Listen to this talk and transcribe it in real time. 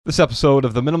This episode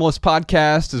of the Minimalist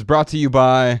Podcast is brought to you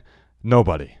by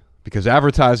nobody, because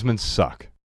advertisements suck.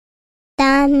 The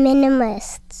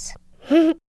Minimalists.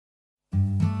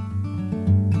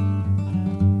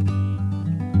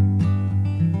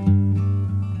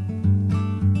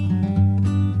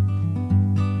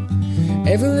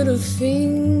 Every little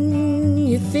thing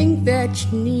you think that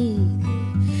you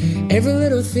need. Every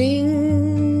little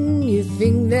thing you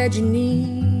think that you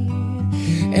need.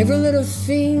 Every little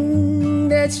thing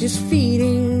that's just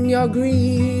feeding your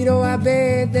greed. Oh, I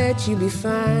bet that you'd be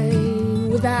fine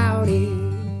without it.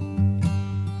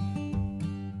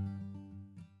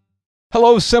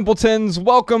 Hello, simpletons.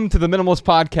 Welcome to the Minimalist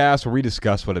Podcast, where we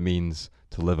discuss what it means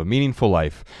to live a meaningful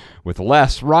life with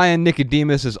less. Ryan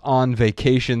Nicodemus is on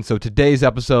vacation, so today's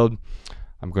episode,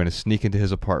 I'm going to sneak into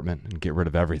his apartment and get rid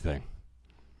of everything.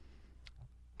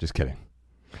 Just kidding.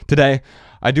 Today,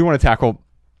 I do want to tackle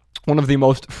one of the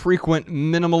most frequent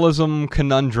minimalism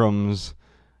conundrums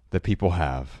that people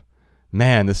have.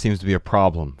 Man, this seems to be a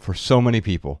problem for so many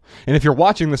people. And if you're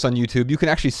watching this on YouTube, you can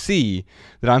actually see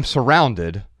that I'm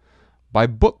surrounded by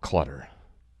book clutter.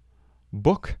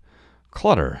 Book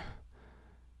clutter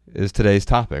is today's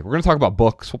topic. We're going to talk about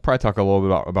books. We'll probably talk a little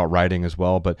bit about writing as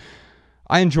well, but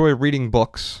I enjoy reading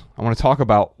books. I want to talk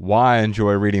about why I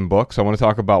enjoy reading books. I want to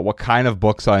talk about what kind of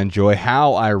books I enjoy,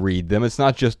 how I read them. It's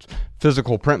not just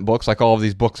physical print books like all of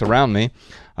these books around me.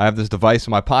 I have this device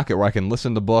in my pocket where I can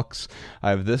listen to books. I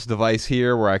have this device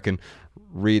here where I can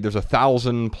read. There's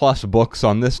 1,000+ books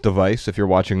on this device. If you're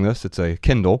watching this, it's a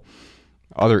Kindle.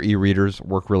 Other e-readers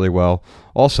work really well.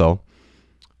 Also,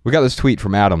 we got this tweet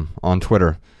from Adam on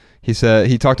Twitter. He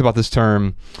talked about this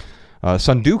term,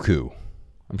 sunduku.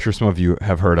 I'm sure some of you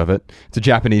have heard of it. It's a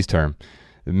Japanese term.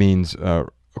 It means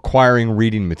acquiring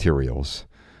reading materials,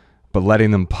 but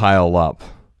letting them pile up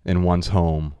in one's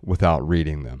home without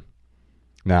reading them.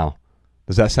 Now,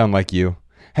 does that sound like you?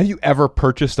 Have you ever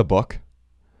purchased a book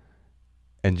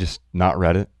and just not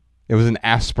read it? It was an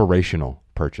aspirational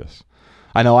purchase.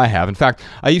 I know I have. In fact,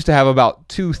 I used to have about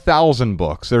 2,000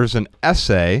 books. There's an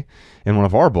essay in one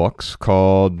of our books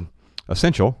called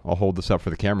Essential. I'll hold this up for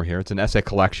the camera here. It's an essay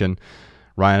collection.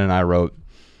 Ryan and I wrote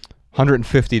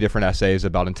 150 different essays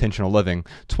about intentional living,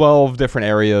 12 different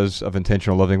areas of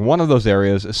intentional living. One of those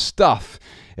areas is stuff,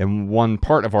 and one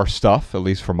part of our stuff, at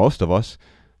least for most of us,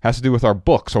 has to do with our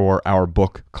books or our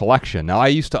book collection. Now, I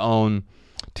used to own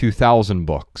 2,000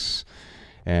 books,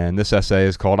 and this essay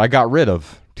is called I Got Rid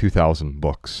of 2,000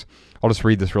 Books. I'll just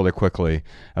read this really quickly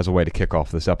as a way to kick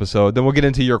off this episode. Then we'll get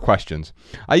into your questions.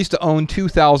 I used to own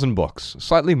 2,000 books,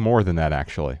 slightly more than that,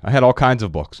 actually. I had all kinds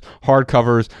of books,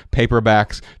 hardcovers,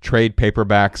 paperbacks, trade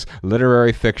paperbacks,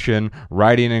 literary fiction,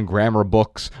 writing and grammar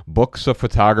books, books of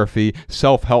photography,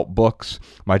 self-help books,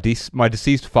 my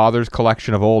deceased father's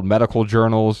collection of old medical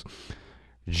journals,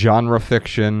 genre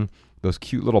fiction, those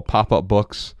cute little pop-up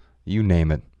books, you name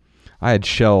it. I had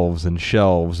shelves and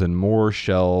shelves and more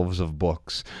shelves of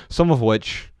books, some of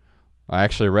which I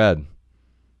actually read,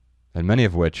 and many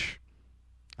of which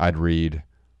I'd read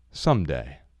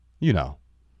someday. You know,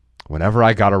 whenever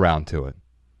I got around to it.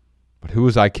 But who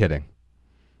was I kidding?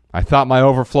 I thought my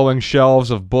overflowing shelves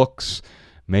of books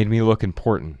made me look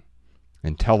important,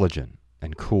 intelligent,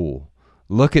 and cool.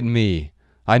 Look at me.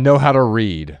 I know how to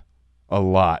read. A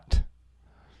lot.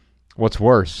 What's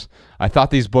worse, I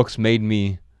thought these books made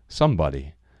me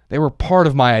somebody. They were part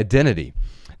of my identity.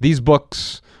 These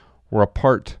books were a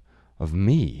part of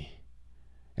me.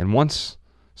 And once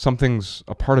something's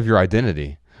a part of your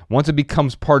identity, once it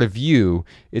becomes part of you,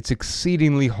 it's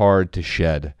exceedingly hard to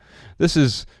shed. This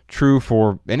is true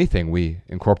for anything we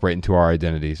incorporate into our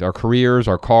identities. Our careers,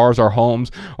 our cars, our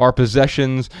homes, our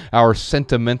possessions, our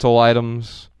sentimental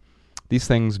items. These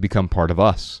things become part of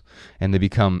us, and they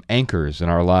become anchors in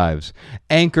our lives.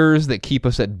 Anchors that keep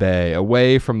us at bay,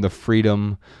 away from the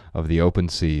freedom of the open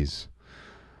seas.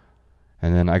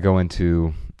 And then I go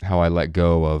into how I let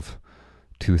go of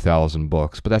 2,000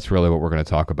 books, but that's really what we're going to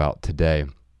talk about today.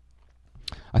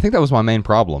 I think that was my main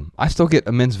problem. I still get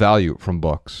immense value from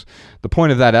books. The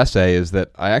point of that essay is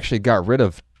that I actually got rid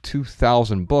of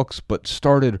 2,000 books, but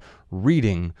started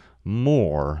reading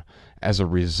more as a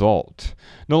result.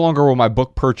 No longer were my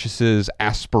book purchases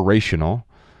aspirational,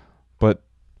 but,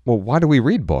 well, why do we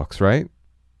read books, right?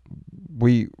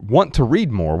 We want to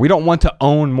read more. We don't want to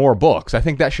own more books. I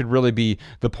think that should really be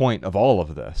the point of all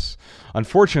of this.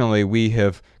 Unfortunately, we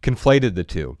have conflated the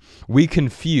two. We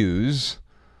confuse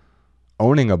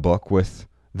owning a book with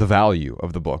the value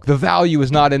of the book. The value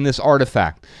is not in this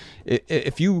artifact.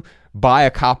 If you buy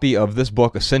a copy of this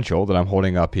book, Essential, that I'm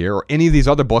holding up here, or any of these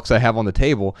other books I have on the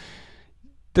table,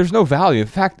 there's no value. In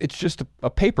fact, it's just a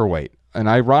paperweight, an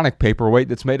ironic paperweight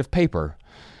that's made of paper.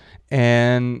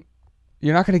 And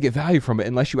you're not going to get value from it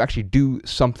unless you actually do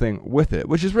something with it,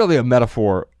 which is really a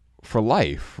metaphor for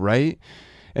life, right?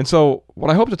 And so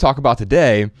what I hope to talk about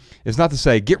today is not to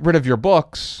say get rid of your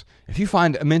books. If you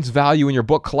find immense value in your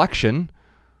book collection,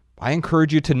 I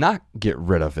encourage you to not get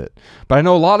rid of it. But I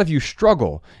know a lot of you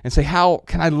struggle and say, how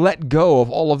can I let go of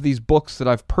all of these books that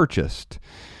I've purchased?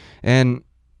 And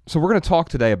so we're going to talk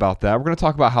today about that. We're going to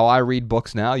talk about how I read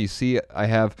books now. You see, I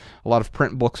have a lot of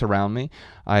print books around me.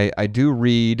 I do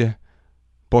read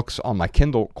books on my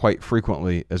Kindle quite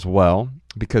frequently as well,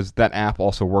 because that app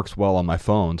also works well on my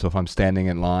phone. So if I'm standing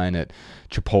in line at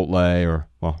Chipotle or,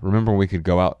 well, remember when we could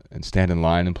go out and stand in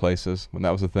line in places when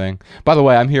that was a thing? By the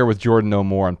way, I'm here with Jordan No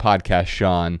More and Podcast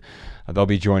Sean. They'll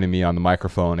be joining me on the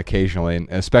microphone occasionally, and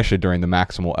especially during the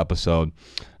Maximal episode,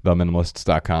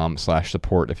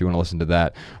 theminimalists.com/support. If you want to listen to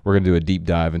that, we're going to do a deep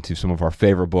dive into some of our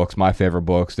favorite books, my favorite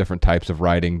books, different types of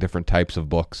writing, different types of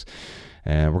books.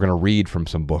 And we're going to read from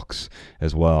some books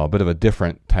as well. A bit of a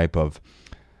different type of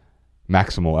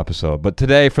Maximal episode. But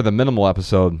today, for the Minimal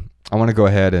episode, I want to go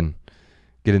ahead and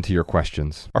get into your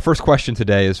questions. Our first question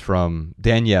today is from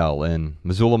Danielle in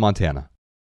Missoula, Montana.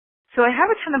 So I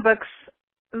have a ton of books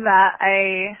that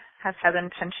I have had the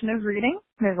intention of reading.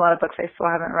 There's a lot of books I still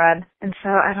haven't read. And so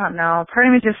I don't know. Part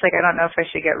of me is just like, I don't know if I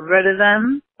should get rid of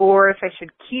them or if I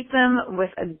should keep them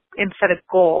and set a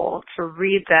goal to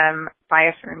read them by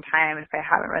a certain time. If I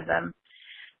haven't read them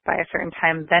by a certain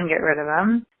time, then get rid of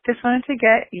them. Just wanted to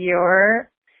get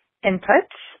your input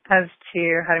as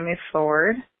to how to move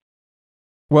forward.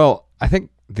 Well, I think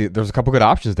there's a couple good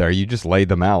options there. You just laid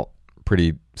them out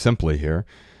pretty simply here.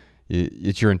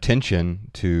 It's your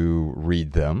intention to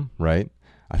read them, right?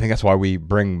 I think that's why we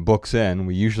bring books in.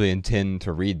 We usually intend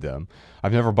to read them.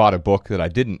 I've never bought a book that I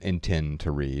didn't intend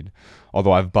to read,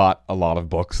 although I've bought a lot of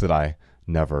books that I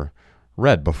never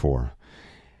read before.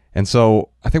 And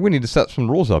so I think we need to set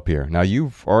some rules up here. Now,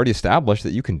 you've already established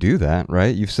that you can do that,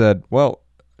 right? You've said, well,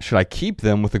 should I keep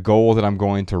them with the goal that I'm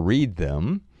going to read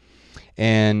them?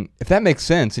 And if that makes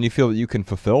sense and you feel that you can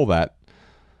fulfill that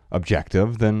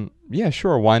objective, then yeah,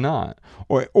 sure, why not?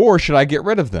 Or should I get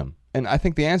rid of them? And I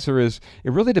think the answer is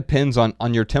it really depends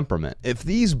on your temperament. If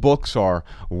these books are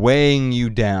weighing you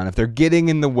down, if they're getting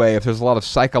in the way, if there's a lot of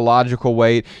psychological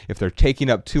weight, if they're taking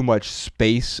up too much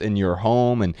space in your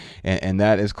home and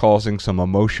that is causing some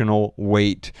emotional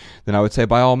weight, then I would say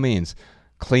by all means,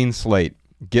 clean slate,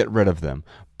 get rid of them.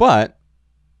 But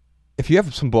if you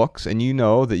have some books and you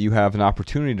know that you have an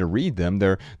opportunity to read them,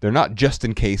 they're not just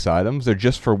in case items, they're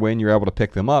just for when you're able to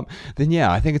pick them up, then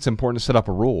yeah, I think it's important to set up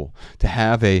a rule, to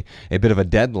have a bit of a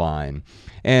deadline.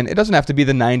 And it doesn't have to be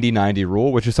the 90-90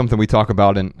 rule, which is something we talk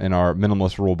about in our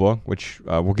minimalist rule book, which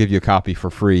we'll give you a copy for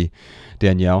free,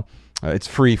 Danielle. It's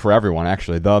free for everyone,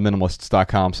 actually,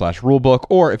 theminimalists.com/rulebook.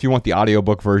 Or if you want the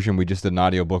audiobook version, we just did an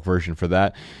audiobook version for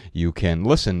that. You can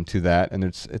listen to that, and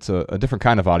it's a different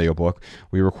kind of audiobook.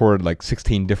 We recorded like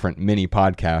 16 different mini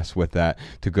podcasts with that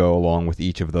to go along with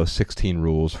each of those 16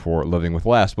 rules for living with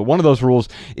less. But one of those rules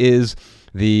is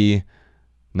the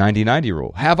 90-90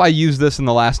 rule. Have I used this in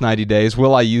the last 90 days?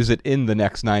 Will I use it in the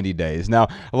next 90 days? Now,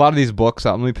 a lot of these books,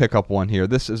 let me pick up one here.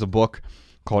 This is a book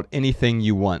called Anything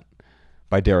You Want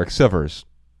by Derek Sivers.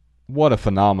 What a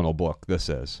phenomenal book this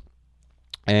is.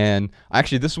 And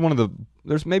actually, this is one of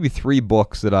there's maybe 3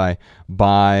 books that I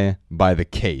buy by the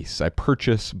case. I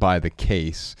purchase by the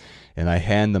case, and I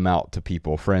hand them out to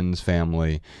people, friends,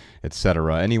 family,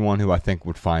 etc., anyone who I think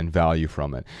would find value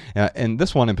from it. And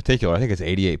this one in particular, I think it's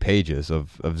 88 pages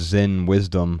of Zen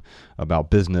wisdom about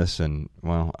business, and,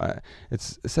 well, it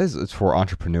says it's for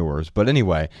entrepreneurs. But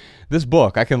anyway, this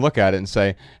book, I can look at it and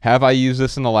say, have I used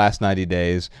this in the last 90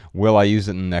 days? Will I use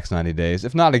it in the next 90 days?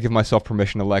 If not, I give myself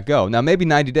permission to let go. Now, maybe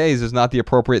 90 days is not the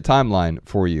appropriate timeline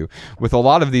for you. With a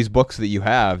lot of these books that you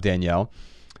have, Danielle,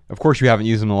 of course, you haven't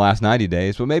used them in the last 90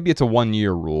 days, but maybe it's a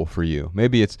 1-year rule for you.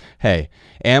 Maybe it's, hey,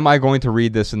 am I going to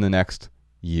read this in the next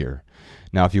year?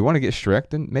 Now, if you want to get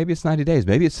strict, then maybe it's 90 days.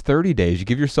 Maybe it's 30 days. You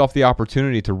give yourself the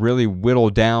opportunity to really whittle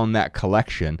down that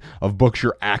collection of books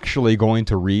you're actually going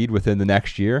to read within the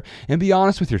next year. And be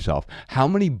honest with yourself. How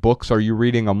many books are you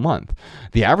reading a month?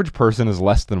 The average person is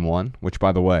less than 1, which,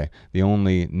 by the way, the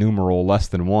only numeral less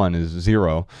than 1 is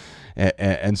 0.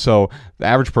 And so the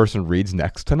average person reads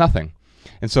next to nothing.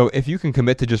 And so if you can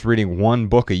commit to just reading 1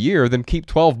 book a year, then keep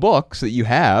 12 books that you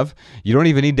have. You don't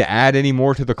even need to add any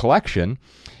more to the collection.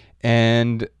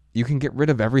 And you can get rid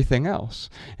of everything else.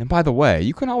 And by the way,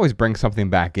 you can always bring something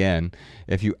back in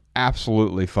if you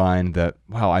absolutely find that,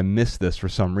 wow, I missed this for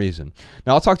some reason.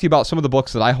 Now, I'll talk to you about some of the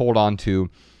books that I hold on to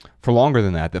for longer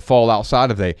than that fall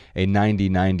outside of a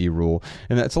 90-90 rule.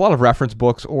 And that's a lot of reference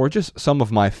books or just some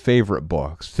of my favorite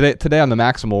books. Today on The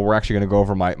Maximal, we're actually going to go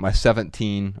over my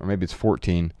 17, or maybe it's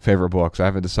 14 favorite books. I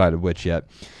haven't decided which yet.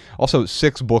 Also,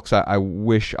 6 books I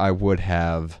wish I would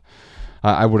have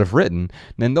written.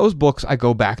 And those books I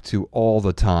go back to all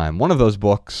the time. One of those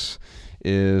books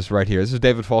is right here. This is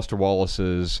David Foster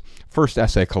Wallace's first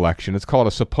essay collection. It's called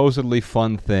A Supposedly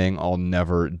Fun Thing I'll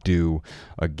Never Do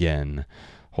Again.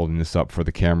 Holding this up for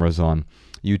the cameras on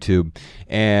YouTube.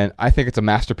 And I think it's a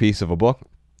masterpiece of a book.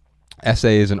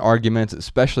 Essays and arguments,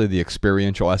 especially the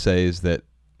experiential essays that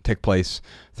take place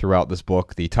throughout this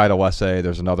book. The title essay,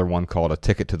 there's another one called A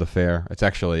Ticket to the Fair. It's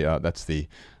actually, that's the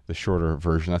shorter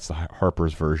version. That's the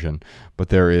Harper's version. But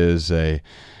there is an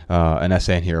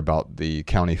essay in here about the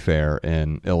county fair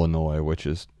in Illinois, which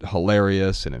is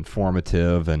hilarious and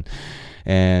informative.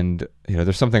 And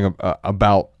there's something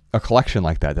about a collection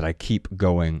like that I keep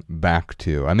going back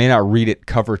to. I may not read it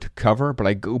cover to cover, but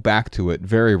I go back to it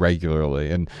very regularly.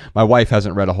 And my wife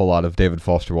hasn't read a whole lot of David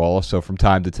Foster Wallace, so from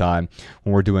time to time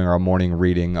when we're doing our morning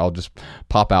reading, I'll just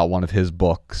pop out one of his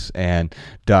books and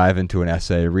dive into an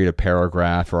essay, read a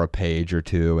paragraph or a page or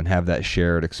two, and have that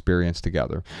shared experience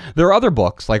together. There are other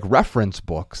books, like reference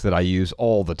books, that I use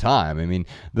all the time. I mean,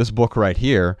 this book right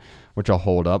here, which I'll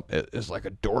hold up, is like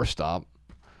a doorstop.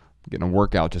 Getting a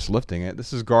workout just lifting it.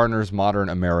 This is Gardner's Modern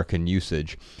American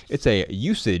Usage. It's a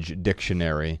usage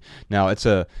dictionary. Now, it's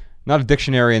not a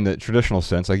dictionary in the traditional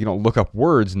sense. Like, you don't look up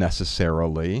words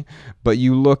necessarily, but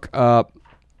you look up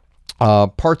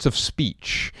parts of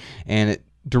speech, and it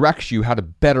directs you how to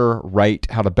better write,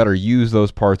 how to better use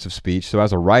those parts of speech. So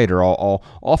as a writer, I'll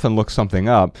often look something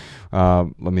up.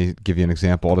 Let me give you an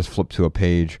example. I'll just flip to a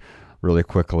page really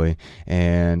quickly.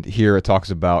 And here it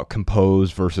talks about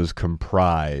compose versus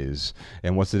comprise.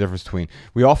 And what's the difference between,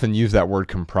 we often use that word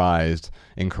comprised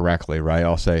incorrectly, right?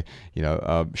 I'll say,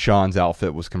 Sean's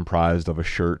outfit was comprised of a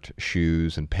shirt,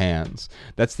 shoes, and pants.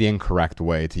 That's the incorrect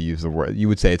way to use the word. You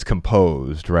would say it's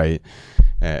composed, right?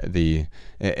 So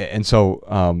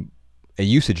a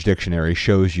usage dictionary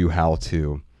shows you how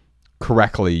to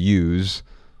correctly use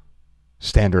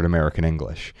standard American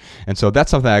English. And so that's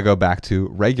something I go back to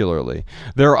regularly.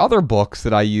 There are other books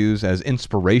that I use as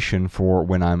inspiration for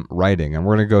when I'm writing, and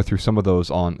we're going to go through some of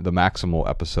those on the Maximal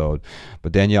episode.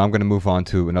 But Danielle, I'm going to move on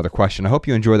to another question. I hope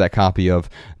you enjoy that copy of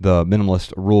the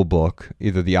Minimalist Rule Book,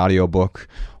 either the audio book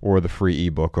or the free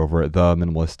ebook over at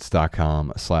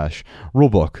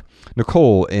theminimalists.com/rulebook.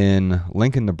 Nicole in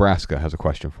Lincoln, Nebraska has a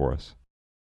question for us.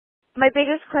 My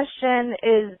biggest question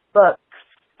is books.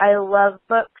 I love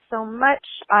books so much.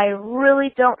 I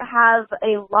really don't have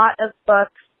a lot of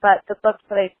books, but the books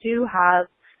that I do have,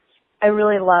 I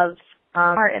really love.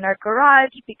 Are in our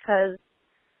garage because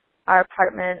our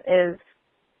apartment is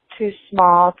too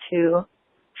small to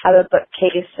have a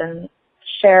bookcase and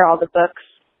share all the books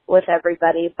with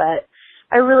everybody, but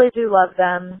I really do love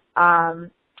them. I'm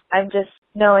just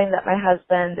knowing that my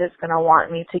husband is going to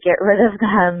want me to get rid of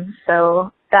them.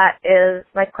 So that is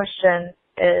my question.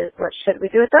 Is what should we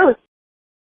do with those?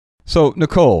 So,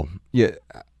 Nicole,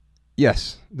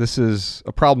 yes, this is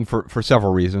a problem for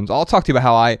several reasons. I'll talk to you about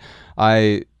how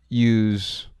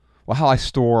I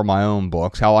store my own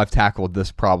books, how I've tackled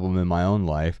this problem in my own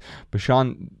life. But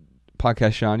Sean, do you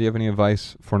have any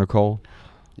advice for Nicole?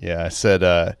 Yeah, I said,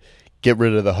 get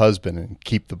rid of the husband and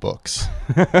keep the books.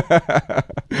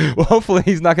 Well, hopefully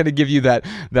he's not going to give you that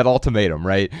ultimatum,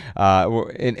 right?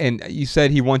 And you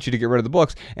said he wants you to get rid of the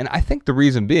books. And I think the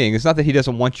reason being is not that he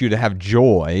doesn't want you to have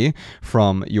joy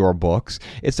from your books.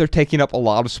 It's they're taking up a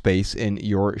lot of space in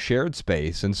your shared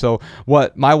space. And so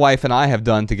what my wife and I have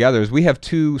done together is we have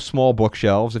 2 small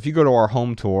bookshelves. If you go to our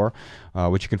home tour,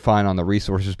 which you can find on the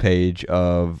resources page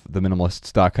of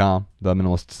theminimalists.com,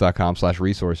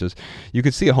 theminimalists.com/resources. You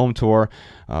can see a home tour.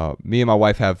 Me and my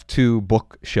wife have 2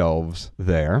 bookshelves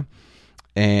there.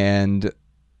 And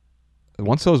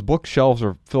once those bookshelves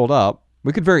are filled up,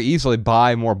 we could very easily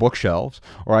buy more bookshelves,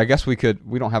 or I guess we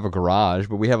don't have a garage,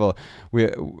 but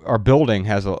our building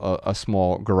has a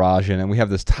small garage in it, and we have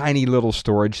this tiny little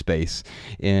storage space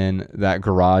in that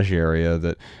garage area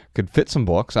that could fit some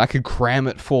books. I could cram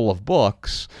it full of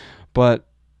books, but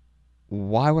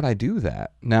why would I do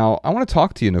that? Now, I want to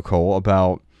talk to you, Nicole,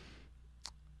 about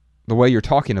the way you're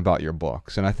talking about your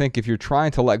books. And I think if you're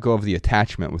trying to let go of the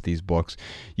attachment with these books,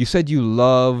 you said you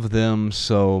love them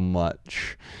so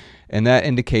much. And that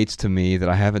indicates to me that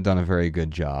I haven't done a very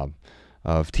good job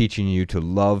of teaching you to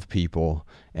love people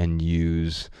and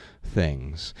use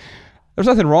things. There's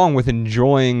nothing wrong with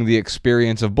enjoying the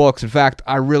experience of books. In fact,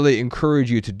 I really encourage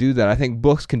you to do that. I think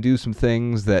books can do some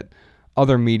things that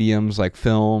other mediums like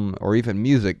film or even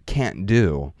music can't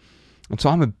do. And so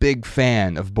I'm a big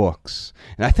fan of books.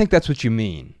 And I think that's what you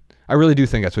mean. I really do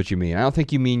think that's what you mean. I don't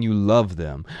think you mean you love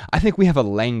them. I think we have a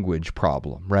language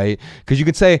problem, right? Because you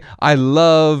could say, I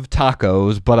love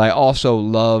tacos, but I also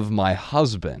love my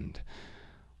husband.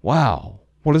 Wow.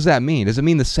 What does that mean? Does it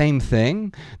mean the same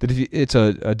thing? That if it's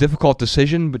a difficult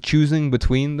decision, but choosing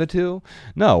between the two?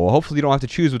 No. Well, hopefully you don't have to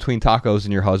choose between tacos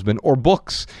and your husband or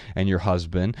books and your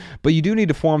husband, but you do need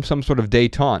to form some sort of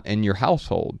détente in your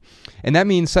household. And that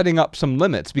means setting up some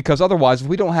limits, because otherwise, if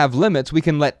we don't have limits, we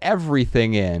can let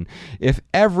everything in. If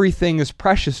everything is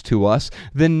precious to us,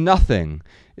 then nothing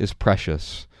is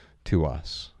precious to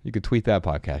us. You could tweet that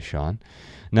podcast, Sean.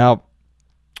 Now,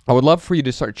 I would love for you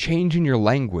to start changing your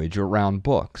language around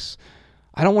books.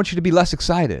 I don't want you to be less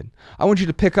excited. I want you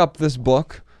to pick up this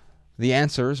book, The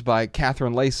Answers by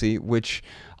Catherine Lacey, which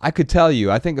I could tell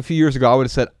you, I think a few years ago I would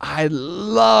have said, I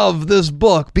love this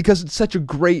book because it's such a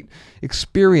great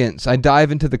experience. I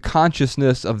dive into the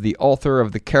consciousness of the author,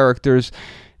 of the characters.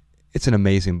 It's an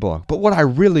amazing book. But what I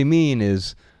really mean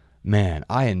is, man,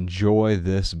 I enjoy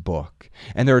this book.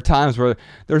 And there are times where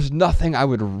there's nothing I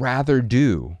would rather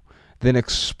do than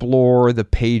explore the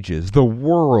pages, the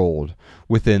world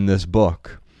within this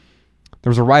book. There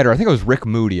was a writer, I think it was Rick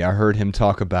Moody, I heard him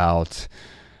talk about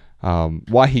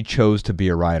why he chose to be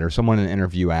a writer. Someone in an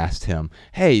interview asked him,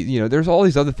 hey, there's all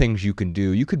these other things you can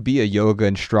do. You could be a yoga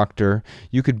instructor.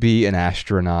 You could be an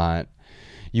astronaut.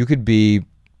 You could be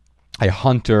a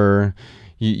hunter.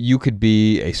 You could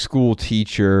be a school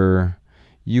teacher.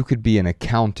 You could be an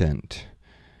accountant.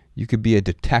 You could be a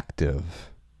detective.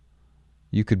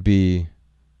 You could be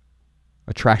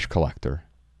a trash collector.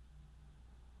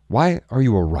 Why are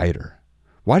you a writer?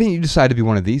 Why didn't you decide to be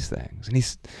one of these things? And he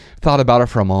thought about it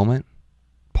for a moment,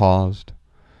 paused,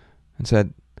 and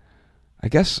said, I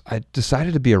guess I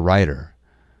decided to be a writer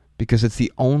because it's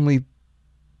the only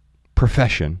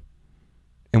profession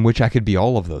in which I could be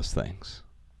all of those things.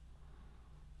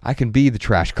 I can be the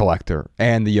trash collector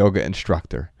and the yoga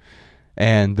instructor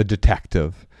and the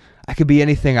detective. I could be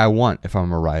anything I want if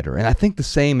I'm a writer. And I think the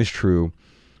same is true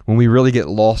when we really get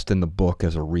lost in the book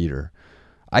as a reader.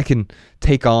 I can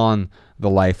take on the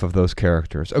life of those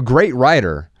characters. A great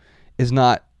writer is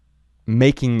not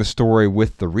making the story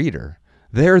with the reader.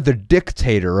 They're the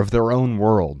dictator of their own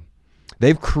world.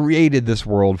 They've created this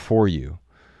world for you.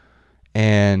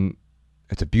 And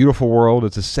it's a beautiful world.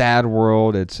 It's a sad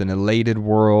world. It's an elated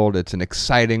world. It's an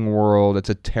exciting world. It's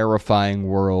a terrifying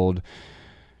world,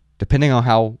 depending on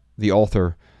how the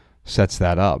author sets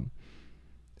that up.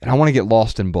 And I want to get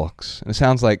lost in books. And it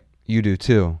sounds like you do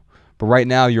too. But right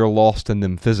now you're lost in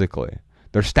them physically.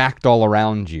 They're stacked all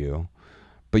around you,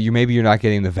 but maybe you're not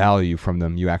getting the value from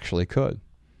them you actually could.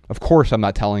 Of course, I'm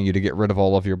not telling you to get rid of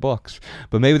all of your books,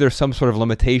 but maybe there's some sort of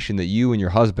limitation that you and your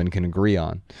husband can agree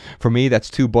on. For me, that's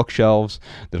 2 bookshelves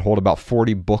that hold about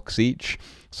 40 books each.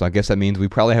 So I guess that means we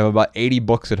probably have about 80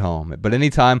 books at home. But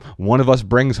anytime one of us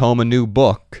brings home a new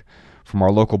book from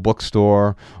our local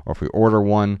bookstore, or if we order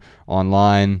one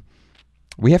online,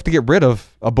 we have to get rid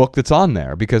of a book that's on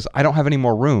there because I don't have any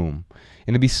more room.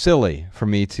 And it'd be silly for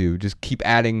me to just keep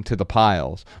adding to the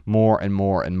piles more and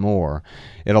more and more.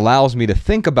 It allows me to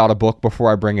think about a book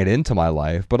before I bring it into my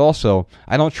life, but also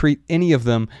I don't treat any of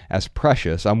them as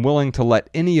precious. I'm willing to let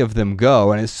any of them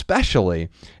go, and especially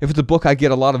if it's a book I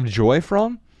get a lot of joy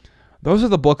from, those are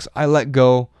the books I let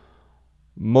go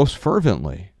most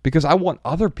fervently because I want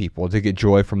other people to get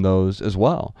joy from those as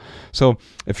well. So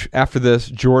if after this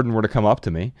Jordan were to come up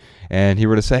to me and he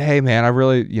were to say, hey man, I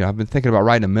really, I've been thinking about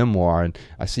writing a memoir, and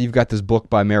I see you've got this book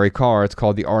by Mary Karr. It's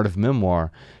called The Art of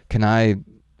Memoir. Can I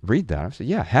read that? I said,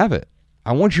 yeah, have it.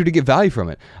 I want you to get value from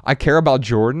it. I care about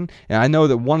Jordan, and I know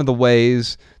that one of the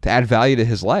ways to add value to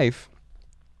his life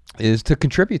is to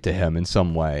contribute to him in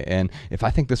some way. And if I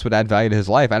think this would add value to his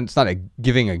life, and it's not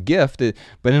giving a gift,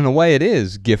 but in a way it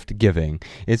is gift giving.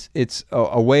 It's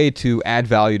a way to add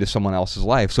value to someone else's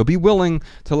life. So be willing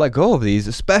to let go of these,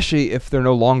 especially if they're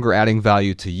no longer adding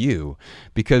value to you.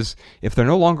 Because if they're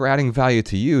no longer adding value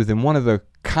to you, then one of the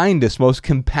kindest, most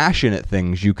compassionate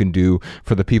things you can do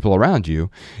for the people around you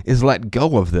is let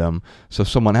go of them so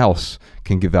someone else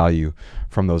can get value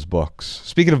from those books.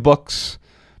 Speaking of books,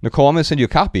 Nicole, I'm going to send you a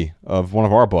copy of one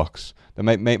of our books that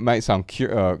might sound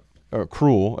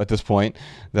cruel at this point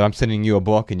that I'm sending you a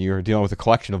book and you're dealing with a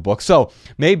collection of books. So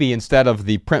maybe instead of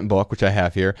the print book, which I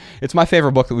have here, it's my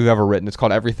favorite book that we've ever written. It's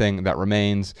called Everything That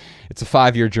Remains. It's a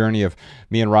 5-year journey of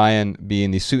me and Ryan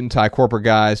being the suit and tie corporate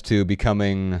guys to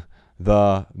becoming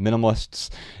the minimalists.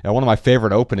 And one of my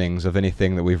favorite openings of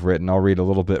anything that we've written, I'll read a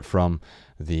little bit from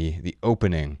the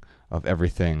opening of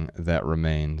Everything That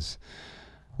Remains.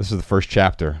 This is the first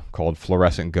chapter, called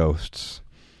Fluorescent Ghosts.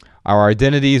 Our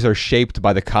identities are shaped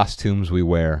by the costumes we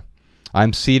wear.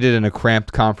 I'm seated in a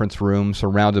cramped conference room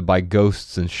surrounded by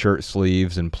ghosts in shirt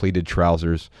sleeves and pleated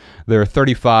trousers. There are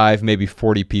 35, maybe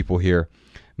 40 people here.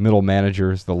 Middle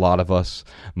managers, the lot of us,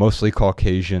 mostly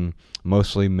Caucasian,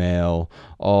 mostly male,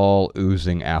 all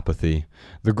oozing apathy.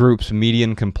 The group's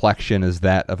median complexion is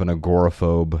that of an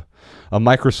agoraphobe. A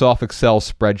Microsoft Excel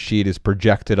spreadsheet is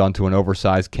projected onto an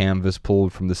oversized canvas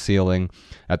pulled from the ceiling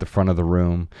at the front of the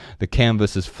room. The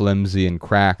canvas is flimsy and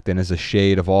cracked and is a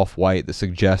shade of off-white that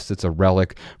suggests it's a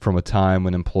relic from a time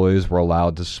when employees were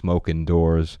allowed to smoke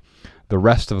indoors. The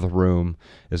rest of the room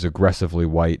is aggressively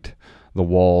white. The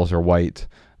walls are white.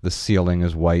 The ceiling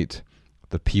is white.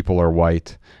 The people are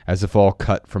white, as if all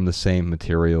cut from the same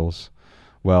materials.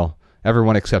 Well,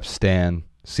 everyone except Stan,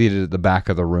 seated at the back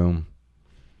of the room.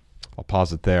 I'll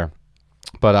pause it there.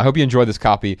 But I hope you enjoyed this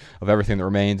copy of Everything That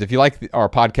Remains. If you like our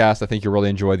podcast, I think you'll really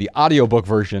enjoy the audiobook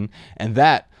version, and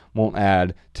that won't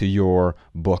add to your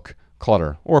book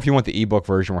clutter. Or if you want the ebook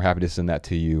version, we're happy to send that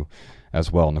to you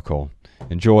as well, Nicole.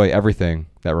 Enjoy Everything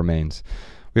That Remains.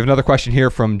 We have another question here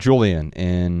from Julian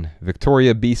in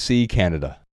Victoria, BC,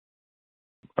 Canada.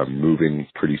 I'm moving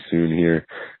pretty soon here,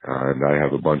 and I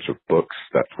have a bunch of books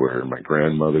that were my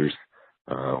grandmother's,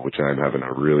 which I'm having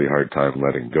a really hard time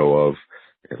letting go of.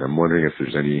 And I'm wondering if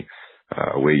there's any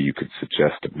way you could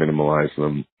suggest to minimalize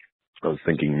them. I was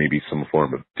thinking maybe some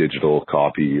form of digital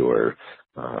copy, or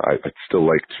I'd still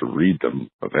like to read them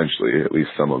eventually, at least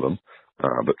some of them.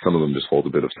 But some of them just hold a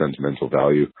bit of sentimental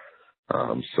value.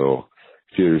 So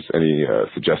if there's any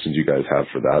suggestions you guys have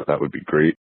for that, that would be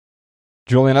great.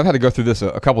 Julian, I've had to go through this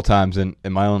a couple times in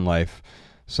my own life.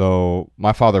 So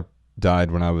my father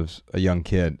died when I was a young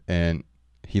kid, and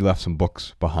he left some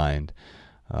books behind.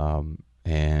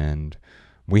 And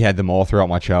we had them all throughout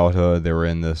my childhood. They were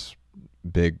in this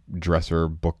big dresser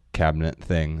book cabinet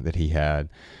thing that he had,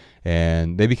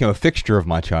 and they became a fixture of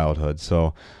my childhood.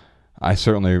 So I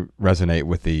certainly resonate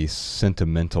with the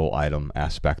sentimental item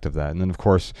aspect of that. And then, of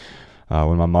course,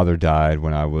 when my mother died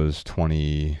when I was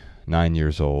 29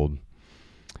 years old,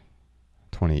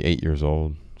 28 years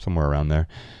old, somewhere around there.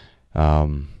 I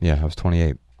was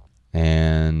 28.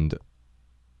 And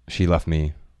she left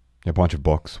me a bunch of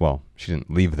books. Well, she didn't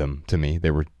leave them to me.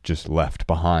 They were just left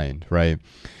behind, right?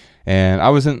 And I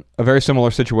was in a very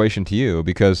similar situation to you,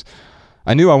 because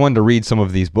I knew I wanted to read some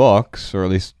of these books, or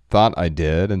at least thought I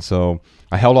did. And so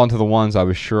I held on to the ones I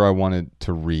was sure I wanted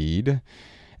to read.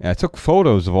 And I took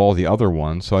photos of all the other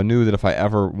ones, so I knew that if I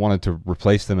ever wanted to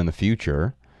replace them in the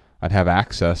future, I'd have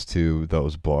access to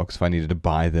those books if I needed to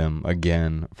buy them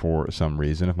again for some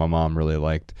reason. If my mom really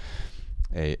liked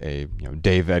a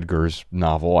Dave Edgar's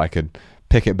novel, I could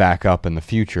pick it back up in the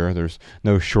future. There's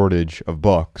no shortage of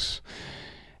books.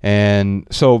 And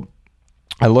so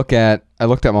I looked at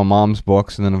my mom's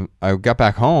books, and then I got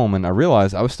back home and I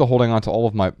realized I was still holding on to all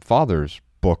of my father's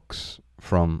books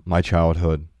from my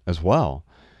childhood as well.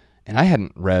 And I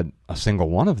hadn't read a single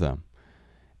one of them.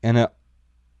 And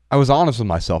I was honest with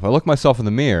myself. I looked myself in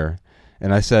the mirror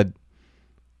and I said,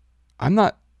 I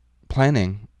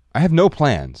have no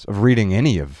plans of reading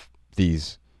any of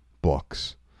these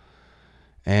books.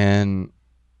 And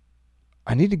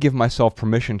I need to give myself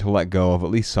permission to let go of at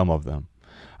least some of them.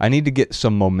 I need to get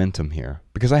some momentum here,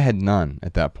 because I had none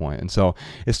at that point. And so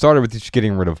it started with just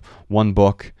getting rid of one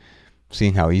book,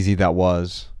 seeing how easy that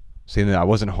was, seeing that I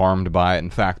wasn't harmed by it. In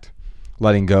fact,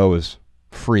 letting go is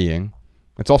freeing.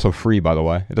 It's also free, by the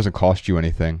way. It doesn't cost you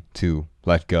anything to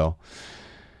let go.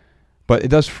 But it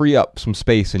does free up some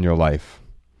space in your life.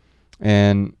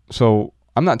 And so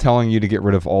I'm not telling you to get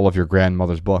rid of all of your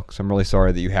grandmother's books. I'm really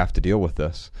sorry that you have to deal with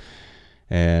this.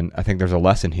 And I think there's a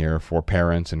lesson here for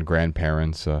parents and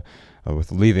grandparents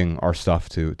with leaving our stuff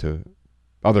to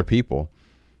other people.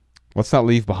 Let's not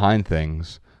leave behind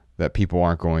things that people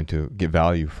aren't going to get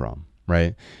value from,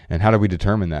 right? And how do we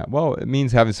determine that? Well, it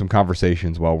means having some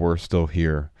conversations while we're still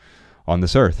here on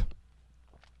this earth.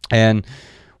 And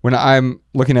when I'm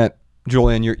looking at,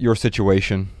 Julian, your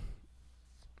situation,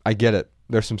 I get it.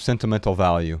 There's some sentimental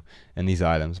value in these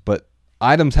items, but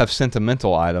items have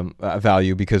sentimental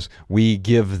value because we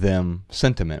give them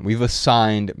sentiment. We've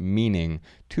assigned meaning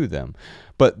to them.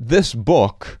 But this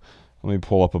book, let me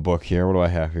pull up a book here. What do I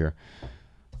have here?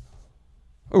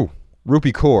 Oh,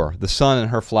 Rupi Kaur, The Sun and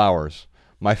Her Flowers.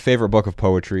 My favorite book of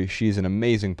poetry. She's an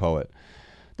amazing poet.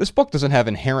 This book doesn't have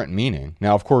inherent meaning.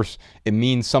 Now, of course, it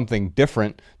means something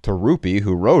different to Rupi,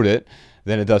 who wrote it,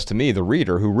 than it does to me, the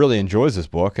reader, who really enjoys this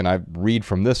book, and I read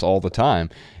from this all the time.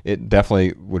 It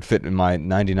definitely would fit in my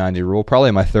 90-90 rule,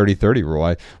 probably my 30-30 rule.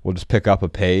 I will just pick up a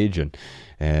page and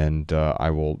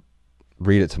I will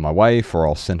read it to my wife, or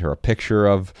I'll send her a picture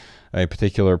of a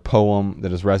particular poem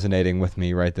that is resonating with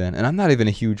me right then. And I'm not even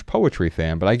a huge poetry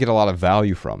fan, but I get a lot of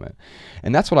value from it.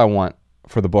 And that's what I want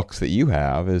for the books that you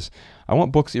have, is I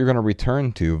want books that you're going to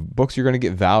return to, books you're going to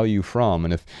get value from.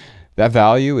 And if that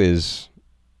value is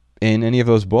in any of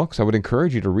those books, I would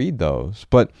encourage you to read those.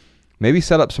 But maybe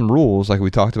set up some rules like we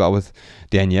talked about with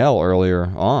Danielle earlier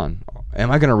on.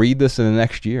 Am I going to read this in the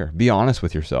next year? Be honest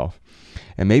with yourself.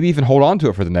 And maybe even hold on to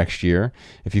it for the next year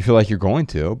if you feel like you're going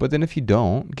to. But then if you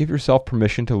don't, give yourself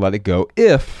permission to let it go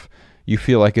if you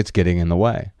feel like it's getting in the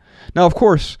way. Now, of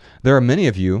course, there are many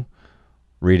of you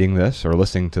reading this, or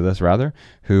listening to this rather,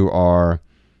 who are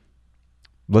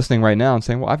listening right now and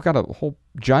saying, well, I've got a whole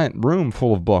giant room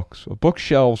full of books,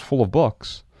 bookshelves full of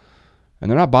books, and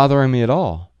they're not bothering me at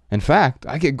all. In fact,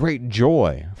 I get great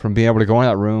joy from being able to go in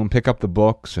that room, pick up the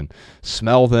books and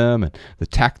smell them and the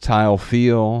tactile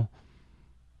feel.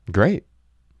 Great.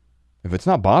 If it's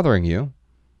not bothering you,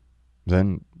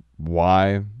 then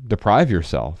why deprive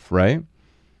yourself, right?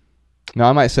 Now,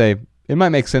 I might say it might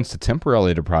make sense to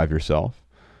temporarily deprive yourself,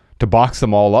 to box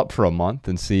them all up for a month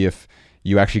and see if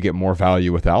you actually get more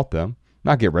value without them,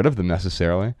 not get rid of them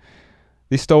necessarily.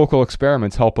 These stoical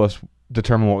experiments help us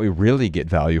determine what we really get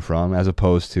value from, as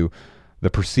opposed to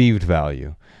the perceived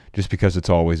value, just because it's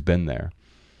always been there.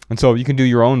 And so you can do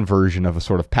your own version of a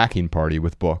sort of packing party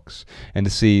with books, and to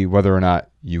see whether or not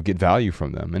you get value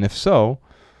from them. And if so,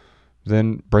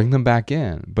 then bring them back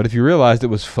in. But if you realized it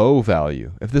was faux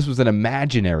value, if this was an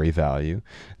imaginary value,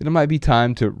 then it might be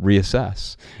time to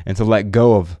reassess and to let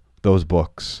go of those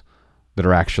books that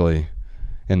are actually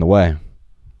in the way.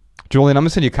 Julian, I'm going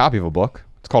to send you a copy of a book.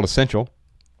 It's called Essential.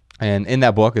 And in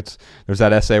that book, there's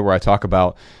that essay where I talk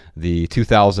about the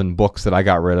 2,000 books that I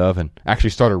got rid of and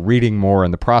actually started reading more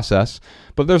in the process.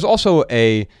 But there's also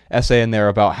a essay in there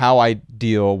about how I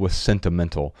deal with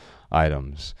sentimental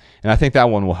items. And I think that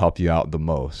one will help you out the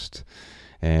most.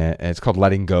 And it's called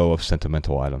Letting Go of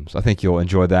Sentimental Items. I think you'll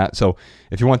enjoy that. So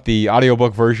if you want the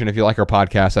audiobook version, if you like our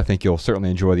podcast, I think you'll certainly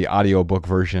enjoy the audiobook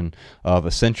version of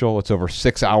Essential. It's over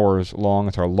 6 hours long.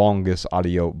 It's our longest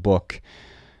audio book.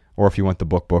 Or if you want the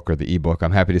book or the ebook,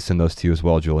 I'm happy to send those to you as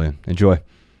well, Julian. Enjoy.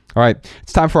 All right,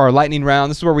 it's time for our lightning round.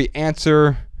 This is where we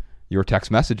answer your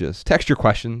text messages. Text your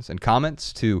questions and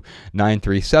comments to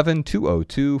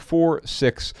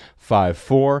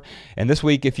 937-202-4654. And this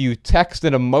week, if you text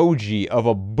an emoji of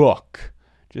a book,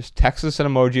 just text us an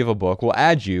emoji of a book, we'll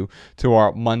add you to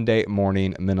our Monday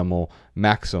morning minimal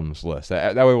maxims list.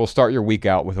 That way we'll start your week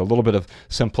out with a little bit of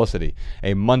simplicity.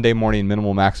 A Monday morning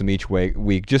minimal maxim each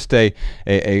week. Just a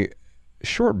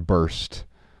short burst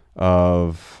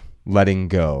of letting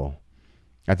go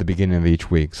at the beginning of each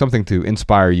week. Something to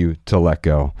inspire you to let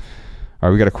go. All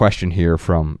right, we got a question here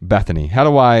from Bethany. How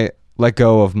do I let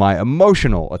go of my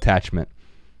emotional attachment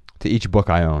to each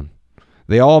book I own?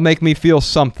 They all make me feel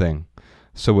something,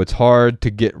 so it's hard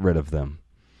to get rid of them.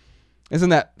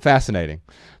 Isn't that fascinating?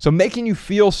 So making you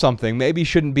feel something maybe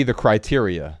shouldn't be the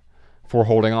criteria for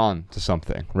holding on to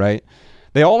something, right?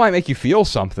 They all might make you feel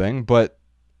something, but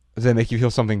does they make you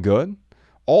feel something good?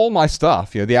 All my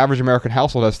stuff, the average American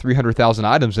household has 300,000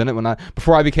 items in it.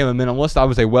 Before I became a minimalist, I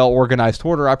was a well-organized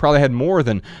hoarder. I probably had more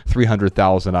than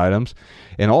 300,000 items.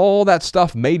 And all that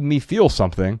stuff made me feel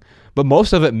something, but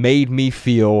most of it made me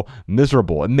feel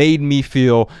miserable. It made me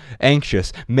feel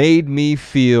anxious, made me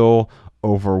feel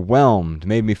overwhelmed,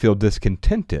 made me feel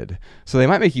discontented. So they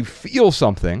might make you feel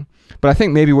something, but I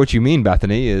think maybe what you mean,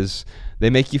 Bethany, is they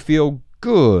make you feel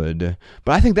good.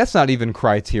 But I think that's not even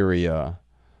criteria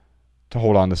to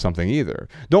hold on to something either.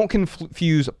 Don't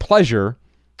confuse pleasure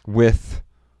with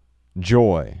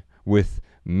joy, with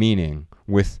meaning,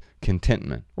 with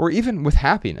contentment, or even with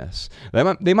happiness.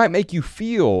 They might make you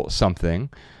feel something,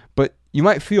 but you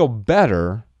might feel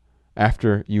better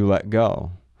after you let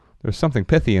go. There's something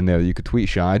pithy in there that you could tweet,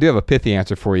 Sean. I do have a pithy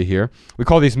answer for you here. We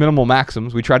call these minimal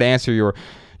maxims. We try to answer your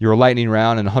lightning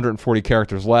round in 140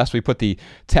 characters less. We put the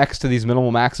text to these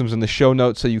minimal maxims in the show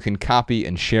notes so you can copy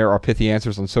and share our pithy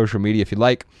answers on social media if you'd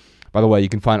like. By the way, you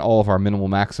can find all of our minimal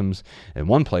maxims in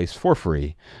one place for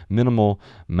free,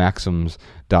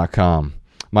 minimalmaxims.com.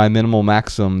 My minimal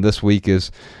maxim this week is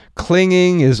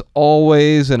clinging is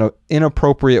always an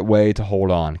inappropriate way to hold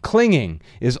on. Clinging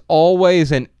is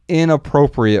always an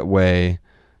inappropriate way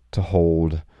to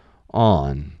hold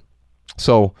on.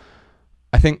 So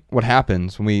I think what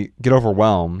happens when we get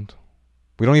overwhelmed,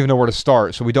 we don't even know where to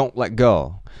start, so we don't let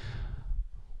go.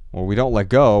 Well, we don't let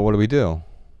go, what do?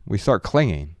 We start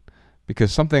clinging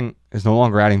because something is no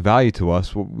longer adding value to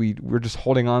us. We're just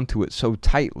holding on to it so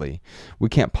tightly. We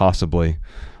can't possibly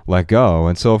let go.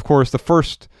 And so, of course, the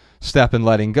first step in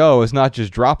letting go is not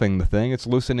just dropping the thing, it's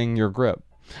loosening your grip.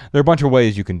 There are a bunch of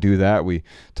ways you can do that. We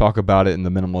talk about it in the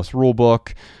Minimalist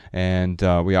Rulebook, and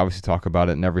we obviously talk about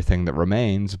it in Everything That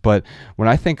Remains. But when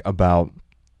I think about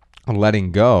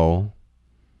letting go,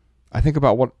 I think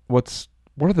about what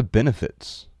are the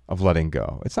benefits of letting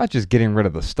go. It's not just getting rid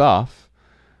of the stuff,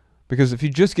 because if you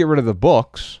just get rid of the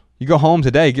books, you go home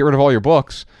today, get rid of all your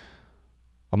books,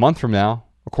 a month from now,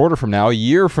 a quarter from now, a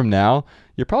year from now,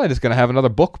 you're probably just going to have another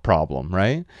book problem,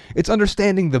 right? It's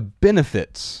understanding the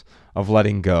benefits of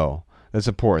letting go that's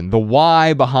important. The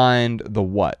why behind the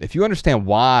what. If you understand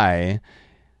why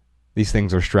these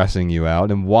things are stressing you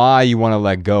out and why you want to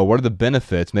let go, what are the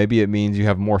benefits? Maybe it means you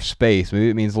have more space. Maybe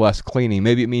it means less cleaning.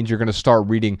 Maybe it means you're going to start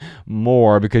reading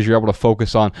more because you're able to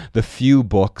focus on the few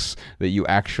books that you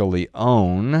actually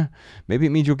own. Maybe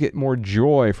it means you'll get more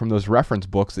joy from those reference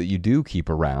books that you do keep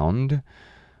around.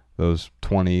 Those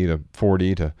 20 to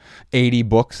 40 to 80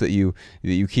 books that you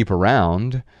keep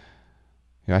around.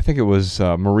 I think it was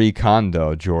Marie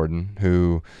Kondo, Jordan,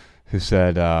 who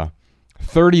said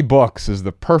 30 books is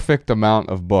the perfect amount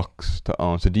of books to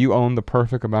own. So do you own the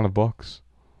perfect amount of books?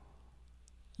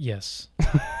 Yes.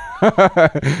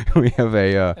 We have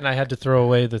a... and I had to throw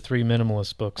away the 3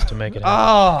 minimalist books to make it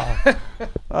happen.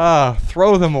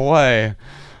 Throw them away.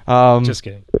 Just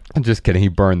kidding. Just kidding. He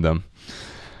burned them.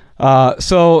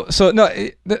 So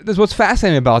what's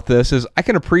fascinating about this is I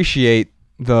can appreciate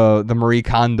the Marie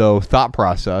Kondo thought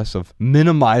process of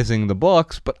minimizing the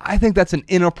books, but I think that's an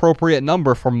inappropriate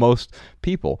number for most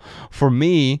people. For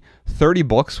me, 30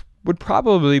 books would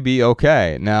probably be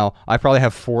okay. Now, I probably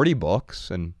have 40 books,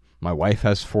 and my wife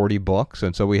has 40 books,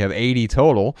 and so we have 80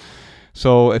 total.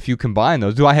 So if you combine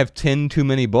those, do I have 10 too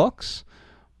many books?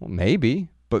 Well, maybe,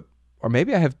 or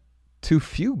maybe I have too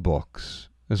few books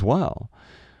as well.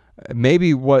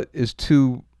 Maybe what is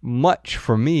too much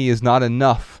for me is not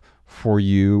enough for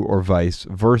you, or vice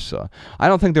versa. I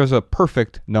don't think there's a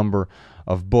perfect number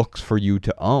of books for you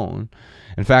to own.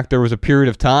 In fact, there was a period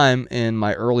of time in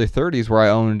my early 30s where I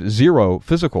owned 0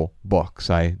 physical books.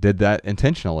 I did that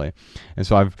intentionally. And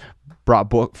so I've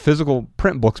brought physical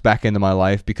print books back into my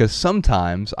life because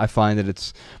sometimes I find that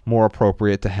it's more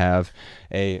appropriate to have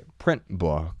a print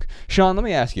book. Sean, let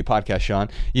me ask you, podcast Sean,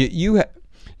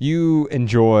 you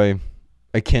enjoy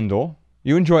a Kindle.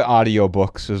 You enjoy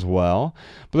audiobooks as well,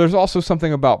 but there's also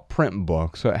something about print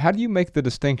books. So how do you make the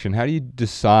distinction? How do you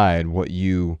decide what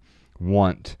you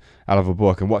want out of a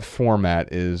book and what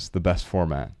format is the best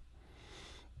format?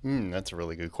 That's a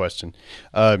really good question.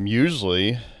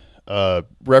 Usually,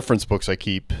 reference books, I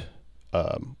keep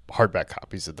hardback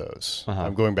copies of those. Uh-huh.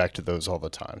 I'm going back to those all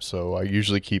the time. So I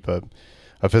usually keep a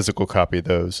physical copy of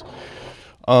those.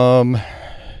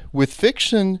 With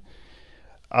fiction,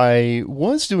 I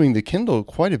was doing the Kindle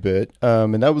quite a bit,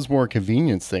 and that was more a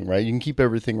convenience thing, right? You can keep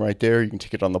everything right there. You can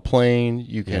take it on the plane.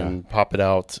 You can pop it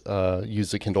out,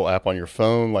 use the Kindle app on your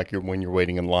phone, like when you're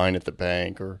waiting in line at the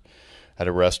bank or at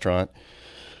a restaurant,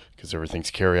 because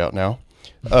everything's carry-out now.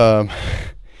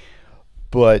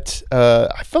 But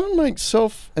I found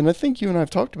myself, and I think you and I have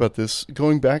talked about this,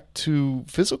 going back to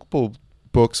physical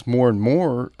books more and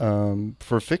more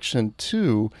for fiction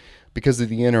too, because of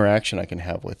the interaction I can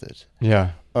have with it.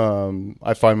 Yeah.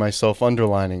 I find myself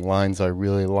underlining lines I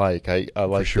really like. I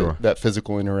like that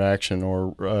physical interaction,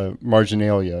 or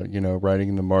marginalia, writing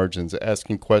in the margins,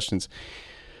 asking questions,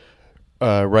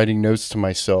 writing notes to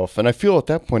myself. And I feel at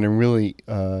that point I'm really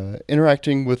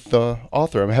interacting with the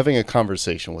author. I'm having a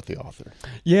conversation with the author.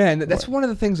 Yeah, and that's one of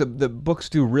the things that books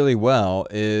do really well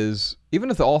is, even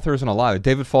if the author isn't alive,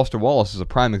 David Foster Wallace is a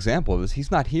prime example of this.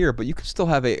 He's not here, but you can still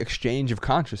have an exchange of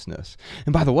consciousness.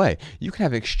 And by the way, you can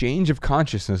have an exchange of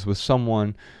consciousness with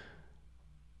someone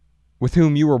with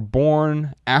whom you were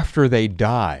born after they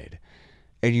died.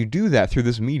 And you do that through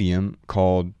this medium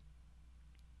called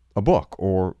a book,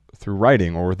 or through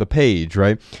writing, or the page,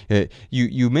 right?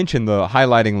 You mentioned the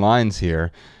highlighting lines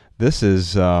here. This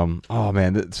is, so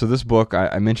this book,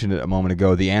 I mentioned it a moment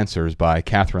ago, The Answers by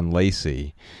Catherine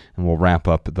Lacey, and we'll wrap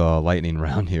up the lightning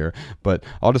round here. But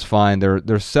I'll just find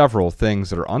there's several things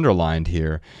that are underlined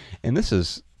here, and this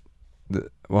is,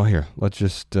 let's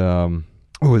just,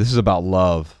 this is about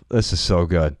love. This is so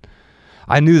good.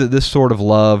 I knew that this sort of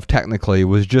love, technically,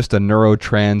 was just a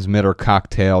neurotransmitter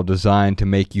cocktail designed to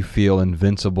make you feel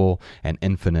invincible and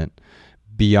infinite.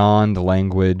 beyond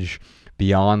language,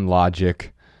 beyond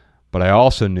logic. But I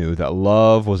also knew that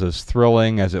love was as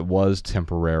thrilling as it was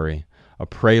temporary, a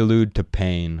prelude to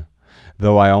pain,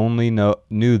 though I only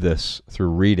knew this through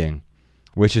reading,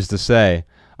 which is to say,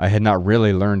 I had not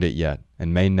really learned it yet,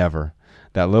 and may never.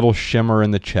 That little shimmer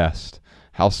in the chest,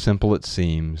 how simple it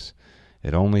seems.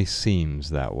 It only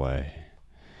seems that way.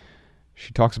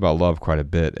 She talks about love quite a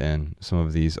bit in some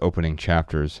of these opening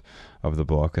chapters of the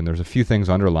book, and there's a few things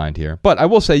underlined here. But I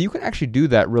will say you can actually do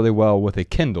that really well with a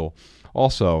Kindle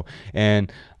also.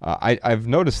 And I've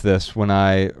noticed this when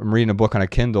I'm reading a book on a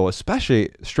Kindle, especially,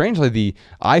 strangely, the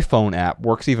iPhone app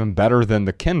works even better than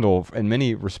the Kindle in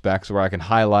many respects, where I can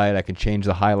highlight, I can change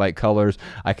the highlight colors,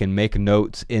 I can make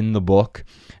notes in the book.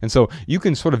 And so you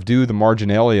can sort of do the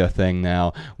marginalia thing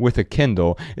now with a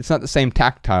Kindle. It's not the same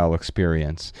tactile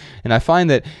experience. And I find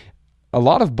that a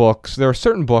lot of books, there are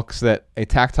certain books that a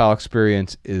tactile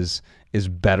experience is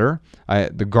better.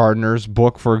 The Gardner's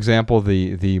book, for example,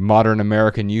 the Modern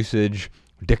American Usage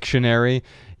Dictionary,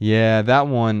 yeah, that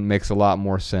one makes a lot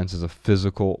more sense as a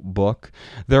physical book.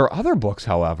 There are other books,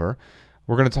 however,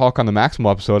 we're going to talk on the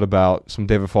Maximal episode about some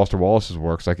David Foster Wallace's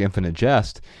works, like Infinite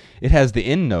Jest. It has the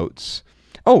endnotes.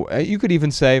 Oh, you could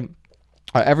even say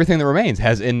Everything That Remains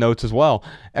has endnotes as well.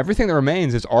 Everything That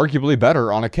Remains is arguably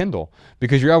better on a Kindle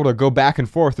because you're able to go back and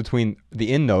forth between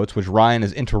the endnotes, which Ryan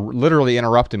is literally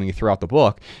interrupting me throughout the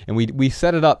book, and we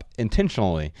set it up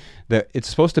intentionally that it's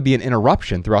supposed to be an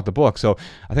interruption throughout the book. So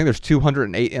I think there's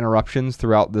 208 interruptions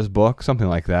throughout this book, something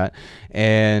like that.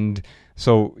 And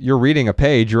so you're reading a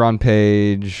page, you're on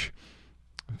page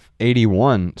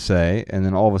 81, say, and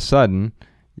then all of a sudden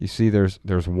you see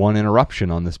there's one interruption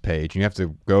on this page, and you have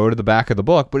to go to the back of the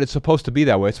book, but it's supposed to be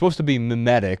that way. It's supposed to be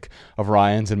mimetic of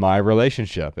Ryan's and my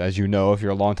relationship. As you know, if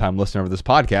you're a longtime listener of this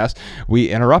podcast, we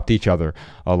interrupt each other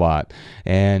a lot,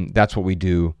 and that's what we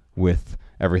do with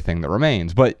Everything That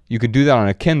Remains. But you could do that on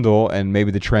a Kindle, and maybe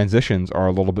the transitions are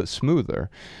a little bit smoother.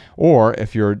 Or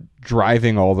if you're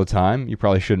driving all the time, you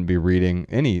probably shouldn't be reading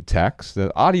any text.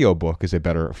 The audiobook is a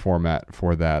better format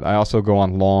for that. I also go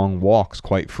on long walks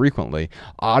quite frequently.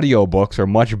 Audiobooks are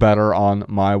much better on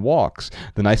my walks.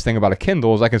 The nice thing about a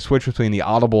Kindle is I can switch between the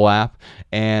Audible app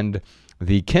and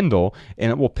the Kindle, and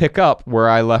it will pick up where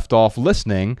I left off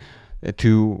listening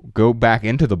to go back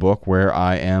into the book where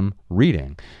I am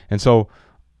reading. And so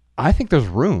I think there's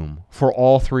room for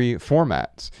all three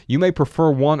formats. You may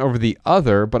prefer one over the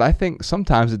other, but I think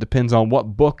sometimes it depends on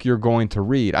what book you're going to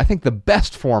read. I think the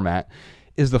best format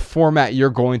is the format you're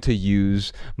going to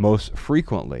use most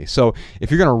frequently. So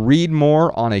if you're going to read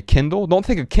more on a Kindle, don't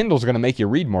think a Kindle is going to make you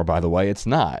read more, by the way. It's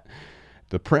not.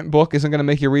 The print book isn't going to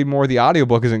make you read more. The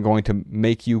audiobook isn't going to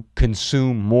make you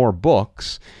consume more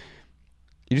books.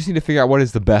 You just need to figure out what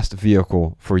is the best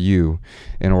vehicle for you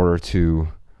in order to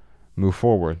move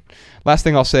forward. Last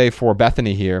thing I'll say for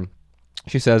Bethany here,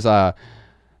 she says,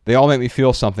 they all make me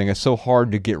feel something. It's so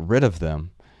hard to get rid of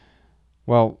them.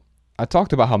 Well, I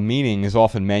talked about how meaning is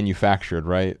often manufactured,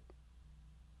 right?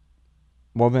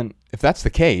 Well, then, if that's the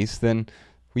case, then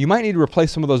you might need to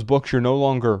replace some of those books you're no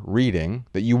longer reading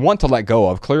that you want to let go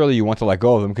of. Clearly, you want to let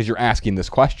go of them because you're asking this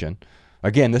question.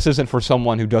 Again, this isn't for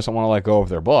someone who doesn't want to let go of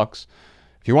their books.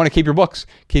 If you want to keep your books,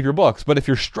 keep your books. But if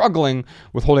you're struggling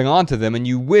with holding on to them and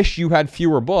you wish you had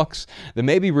fewer books, then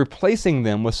maybe replacing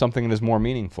them with something that is more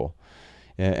meaningful.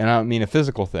 And I don't mean a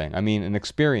physical thing. I mean an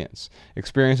experience.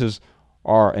 Experiences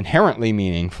are inherently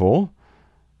meaningful,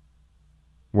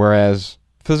 whereas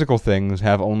physical things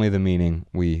have only the meaning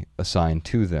we assign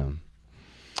to them.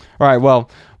 All right, well,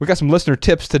 we got some listener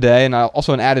tips today and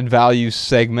also an added value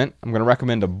segment. I'm going to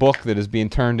recommend a book that is being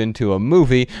turned into a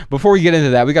movie. Before we get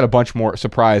into that, we got a bunch more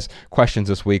surprise questions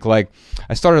this week. Like,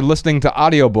 I started listening to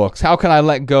audiobooks. How can I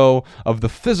let go of the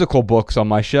physical books on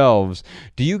my shelves?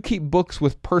 Do you keep books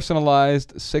with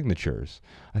personalized signatures?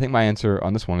 I think my answer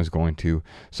on this one is going to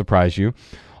surprise you.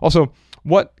 Also,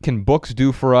 what can books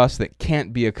do for us that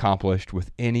can't be accomplished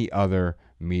with any other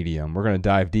medium? We're going to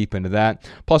dive deep into that.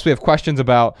 Plus, we have questions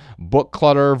about book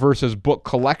clutter versus book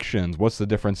collections. What's the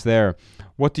difference there?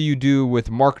 What do you do with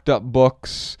marked up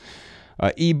books?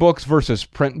 E-books versus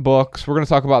print books. We're going to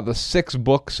talk about the 6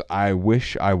 books I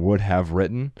wish I would have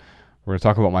written. We're going to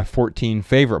talk about my 14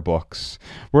 favorite books.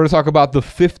 We're going to talk about the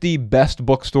 50 best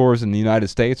bookstores in the United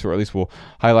States, or at least we'll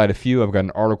highlight a few. I've got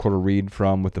an article to read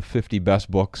from with the 50 best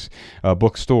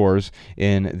bookstores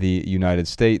in the United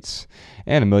States,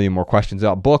 and a million more questions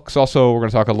about books. Also, we're going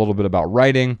to talk a little bit about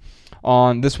writing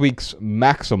on this week's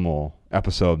Maximal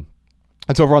episode.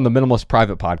 It's over on the Minimalist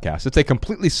Private Podcast. It's a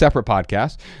completely separate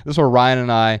podcast. This is where Ryan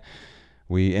and I,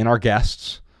 and our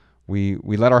guests, We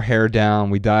let our hair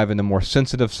down. We dive into more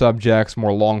sensitive subjects,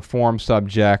 more long-form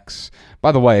subjects.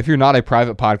 By the way, if you're not a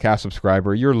private podcast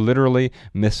subscriber, you're literally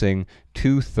missing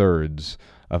 2/3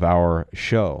 of our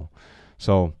show.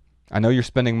 So I know you're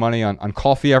spending money on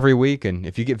coffee every week, and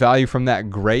if you get value from that,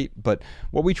 great. But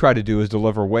what we try to do is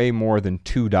deliver way more than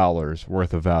 $2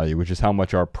 worth of value, which is how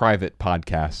much our private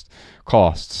podcast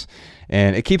costs.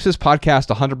 And it keeps this podcast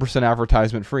 100%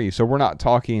 advertisement free. So we're not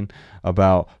talking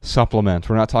about supplements.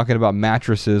 We're not talking about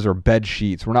mattresses or bed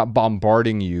sheets. We're not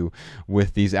bombarding you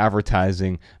with these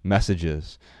advertising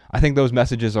messages. I think those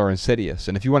messages are insidious.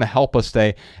 And if you want to help us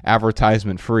stay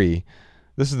advertisement free,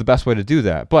 this is the best way to do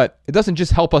that. But it doesn't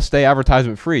just help us stay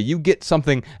advertisement free. You get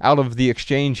something out of the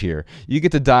exchange here. You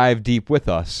get to dive deep with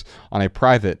us on a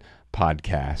private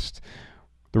podcast.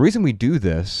 The reason we do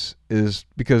this is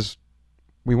because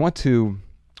we want to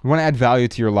add value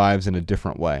to your lives in a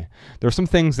different way. There are some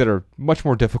things that are much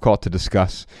more difficult to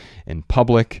discuss in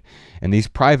public, and these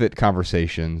private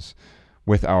conversations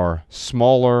with our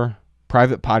smaller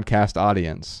private podcast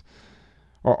audience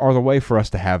are the way for us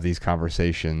to have these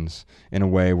conversations in a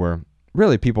way where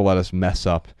really people let us mess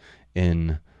up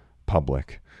in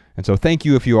public. And so thank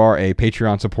you if you are a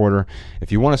Patreon supporter. If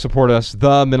you want to support us,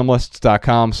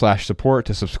 theminimalists.com/support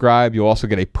to subscribe. You'll also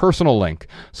get a personal link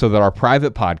so that our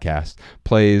private podcast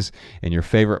plays in your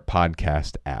favorite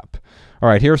podcast app. All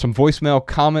right, here are some voicemail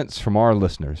comments from our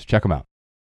listeners. Check them out.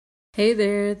 Hey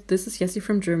there, this is Jessie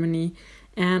from Germany,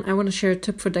 and I want to share a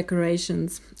tip for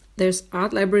decorations. There's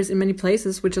art libraries in many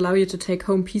places which allow you to take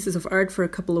home pieces of art for a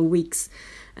couple of weeks.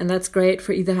 And that's great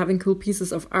for either having cool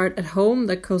pieces of art at home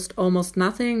that cost almost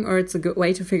nothing, or it's a good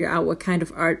way to figure out what kind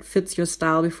of art fits your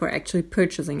style before actually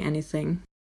purchasing anything.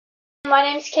 My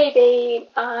name's KB.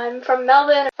 I'm from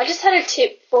Melbourne. I just had a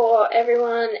tip for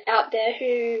everyone out there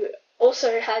who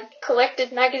also had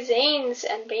collected magazines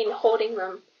and been hoarding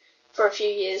them for a few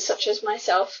years, such as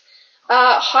myself.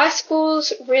 High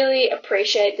schools really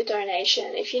appreciate the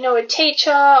donation. If you know a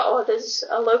teacher or there's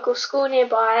a local school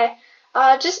nearby,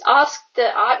 just ask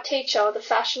the art teacher or the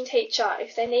fashion teacher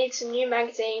if they need some new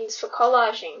magazines for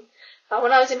collaging.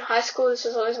 When I was in high school, this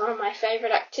was always one of my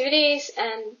favourite activities,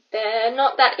 and they're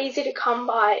not that easy to come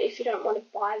by if you don't want to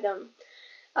buy them.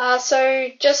 So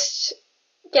just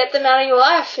get them out of your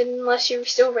life unless you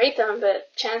still read them,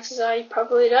 but chances are you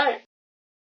probably don't.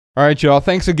 All right, y'all.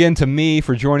 Thanks again to me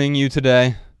for joining you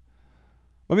today.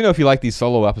 Let me know if you like these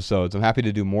solo episodes. I'm happy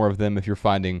to do more of them if you're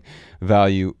finding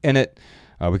value in it.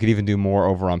 We could even do more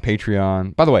over on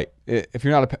Patreon. By the way, if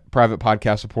you're not a private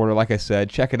podcast supporter, like I said,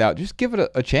 check it out. Just give it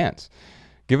a chance.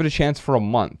 Give it a chance for a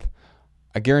month.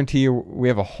 I guarantee you we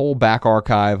have a whole back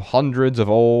archive, hundreds of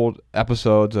old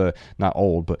episodes, not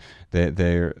old, but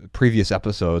they're previous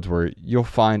episodes where you'll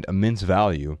find immense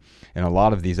value in a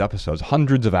lot of these episodes,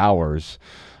 hundreds of hours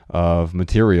of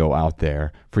material out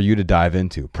there for you to dive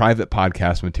into. Private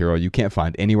podcast material you can't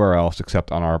find anywhere else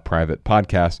except on our private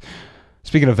podcast.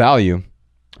 Speaking of value,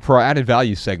 for our added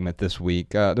value segment this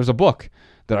week, there's a book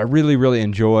that I really, really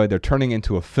enjoyed. They're turning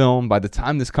into a film. By the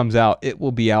time this comes out, it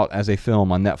will be out as a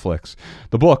film on Netflix.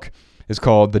 The book is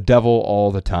called The Devil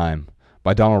All the Time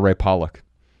by Donald Ray Pollock.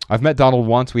 I've met Donald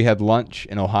once. We had lunch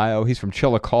in Ohio. He's from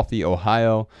Chillicothe,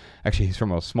 Ohio. Actually, he's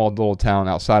from a small little town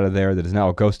outside of there that is now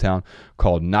a ghost town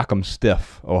called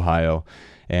Knock'emstiff, Ohio.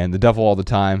 And The Devil All the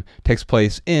Time takes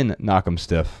place in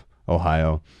Knock'emstiff,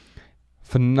 Ohio.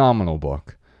 Phenomenal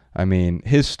book. I mean,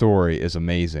 his story is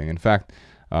amazing. In fact,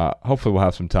 hopefully we'll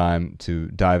have some time to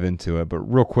dive into it. But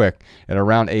real quick, at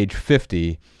around age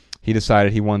 50, he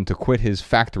decided he wanted to quit his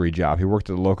factory job. He worked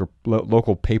at a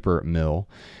local paper mill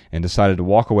and decided to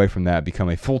walk away from that, become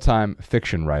a full-time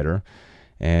fiction writer,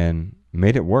 and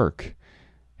made it work.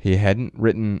 He hadn't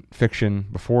written fiction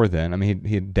before then. I mean,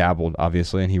 he had dabbled,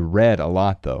 obviously, and he read a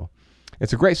lot, though.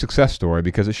 It's a great success story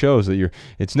because it shows that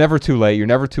it's never too late, you're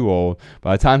never too old.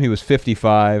 By the time he was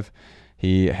 55,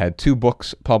 he had 2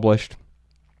 books published,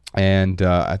 and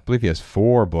I believe he has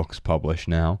 4 books published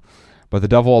now. But The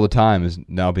Devil All the Time is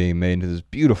now being made into this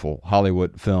beautiful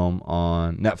Hollywood film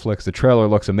on Netflix. The trailer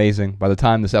looks amazing. By the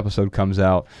time this episode comes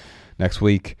out next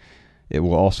week, it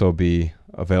will also be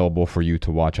available for you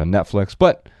to watch on Netflix.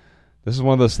 But this is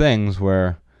one of those things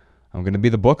where I'm going to be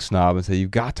the book snob and say you've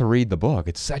got to read the book.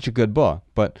 It's such a good book.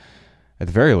 But at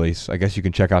the very least, I guess you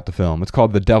can check out the film. It's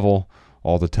called The Devil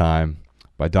All the Time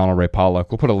by Donald Ray Pollock.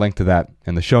 We'll put a link to that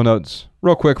in the show notes.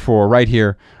 Real quick for right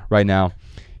here, right now.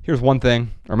 Here's one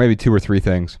thing, or maybe 2 or 3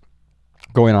 things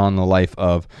going on in the life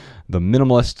of the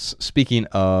minimalists. Speaking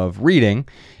of reading,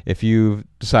 if you've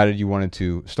decided you wanted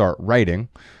to start writing,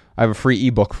 I have a free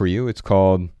ebook for you. It's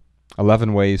called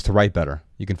 11 Ways to Write Better.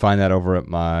 You can find that over at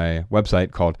my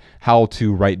website called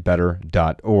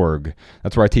howtowritebetter.org.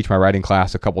 That's where I teach my writing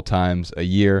class a couple times a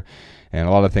year, and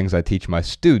a lot of things I teach my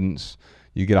students,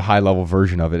 you get a high-level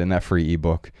version of it in that free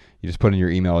ebook. You just put in your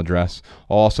email address.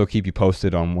 I'll also keep you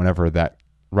posted on whenever that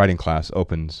writing class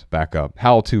opens back up.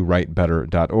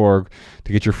 howtowritebetter.org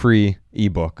to get your free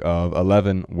ebook of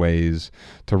 11 Ways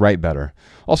to Write Better.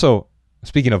 Also,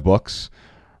 speaking of books,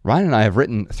 Ryan and I have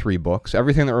written 3 books,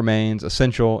 Everything That Remains,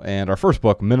 Essential, and our first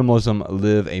book, Minimalism,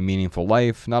 Live a Meaningful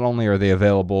Life. Not only are they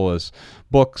available as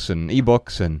books and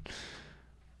ebooks and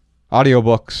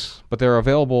audiobooks, but they're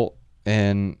available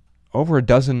in over a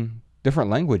dozen different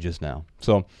languages now.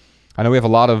 So I know we have a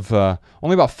lot of,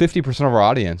 only about 50% of our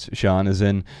audience, Sean, is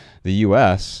in the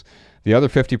U.S., the other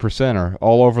 50% are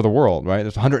all over the world, right?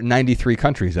 There's 193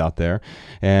 countries out there,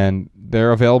 and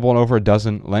they're available in over a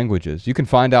dozen languages. You can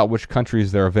find out which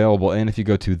countries they're available in if you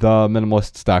go to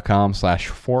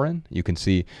theminimalists.com/foreign. You can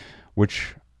see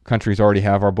which countries already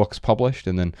have our books published,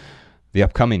 and then the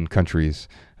upcoming countries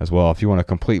as well, if you want a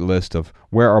complete list of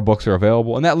where our books are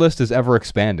available. And that list is ever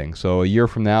expanding. So a year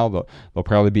from now, there'll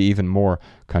probably be even more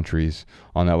countries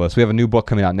on that list. We have a new book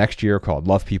coming out next year called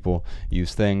Love People,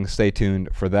 Use Things. Stay tuned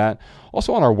for that.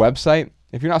 Also on our website,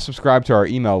 if you're not subscribed to our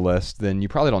email list, then you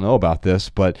probably don't know about this,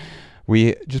 but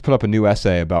we just put up a new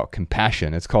essay about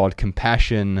compassion. It's called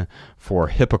Compassion for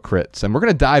Hypocrites. And we're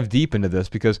going to dive deep into this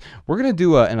because we're going to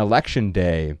do an election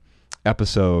day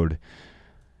episode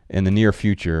in the near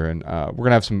future. And we're going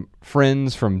to have some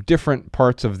friends from different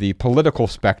parts of the political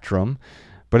spectrum.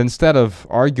 But instead of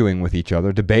arguing with each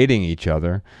other, debating each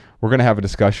other, we're going to have a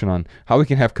discussion on how we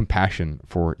can have compassion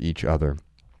for each other.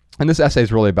 And this essay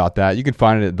is really about that. You can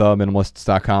find it at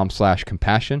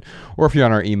theminimalists.com/compassion, or if you're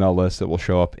on our email list, it will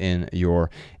show up in your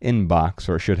inbox,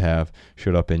 or it should have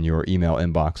showed up in your email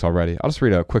inbox already. I'll just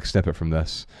read a quick snippet from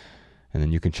this, and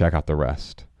then you can check out the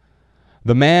rest.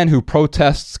 The man who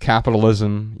protests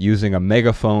capitalism using a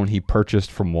megaphone he purchased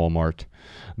from Walmart.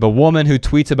 The woman who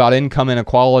tweets about income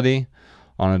inequality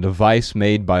on a device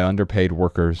made by underpaid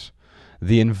workers.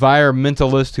 The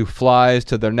environmentalist who flies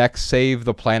to their next Save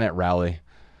the Planet rally.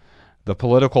 The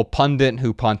political pundit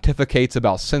who pontificates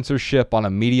about censorship on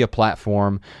a media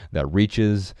platform that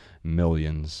reaches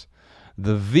millions.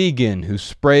 The vegan who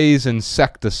sprays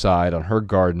insecticide on her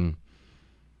garden.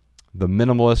 The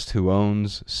minimalist who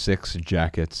owns 6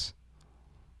 jackets.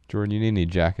 Jordan, you need any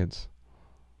jackets?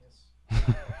 Yes.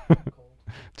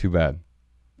 Too bad.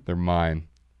 They're mine.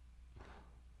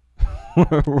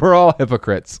 We're all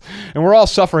hypocrites, and we're all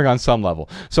suffering on some level.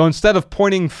 So instead of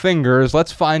pointing fingers,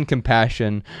 let's find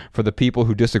compassion for the people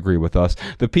who disagree with us,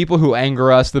 the people who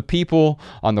anger us, the people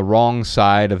on the wrong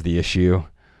side of the issue.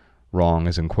 Wrong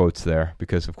is in quotes there,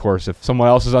 because of course if someone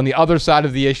else is on the other side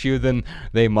of the issue, then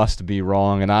they must be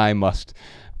wrong and I must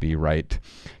be right.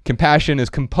 Compassion is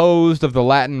composed of the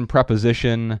Latin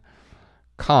preposition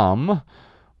com,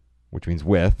 which means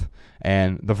with,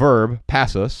 and the verb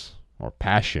passus, or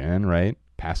passion, right?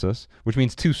 Passus, which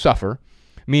means to suffer,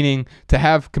 meaning to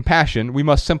have compassion, we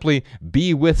must simply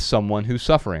be with someone who's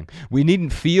suffering. We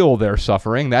needn't feel their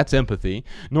suffering, that's empathy,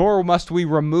 nor must we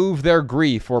remove their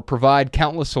grief or provide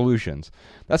countless solutions.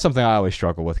 That's something I always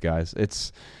struggle with, guys.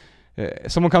 It's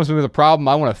someone comes to me with a problem,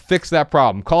 I want to fix that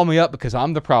problem. Call me up because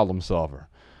I'm the problem solver.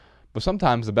 But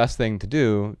sometimes the best thing to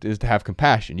do is to have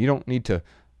compassion. You don't need to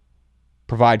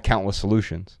provide countless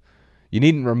solutions. You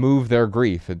needn't remove their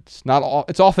grief. It's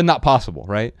often not possible,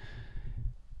 right?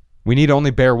 We need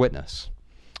only bear witness.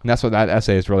 And that's what that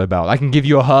essay is really about. I can give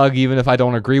you a hug even if I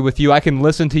don't agree with you. I can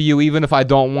listen to you even if I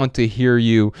don't want to hear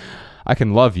you. I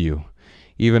can love you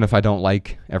even if I don't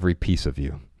like every piece of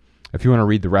you. If you want to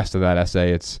read the rest of that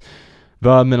essay, it's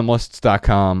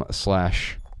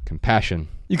theminimalists.com/compassion.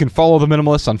 You can follow The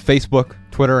Minimalists on Facebook,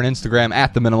 Twitter, and Instagram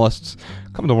at The Minimalists.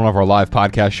 Come to one of our live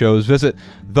podcast shows. Visit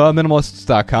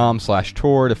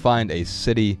theminimalists.com/tour to find a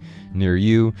city near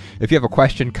you. If you have a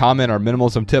question, comment, or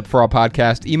minimalism tip for our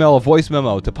podcast, email a voice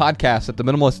memo to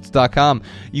podcast@theminimalists.com.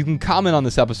 You can comment on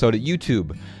this episode at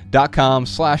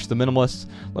youtube.com/theminimalists.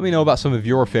 Let me know about some of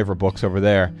your favorite books over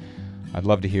there. I'd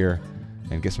love to hear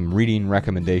and get some reading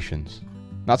recommendations.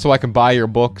 Not so I can buy your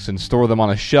books and store them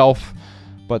on a shelf,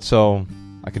 but so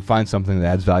I can find something that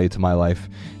adds value to my life,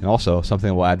 and also something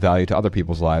that will add value to other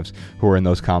people's lives who are in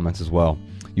those comments as well.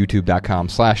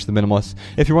 youtube.com/theminimalists.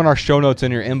 If you want our show notes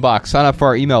in your inbox, sign up for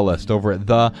our email list over at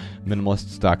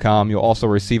theminimalists.com. You'll also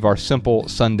receive our simple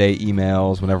Sunday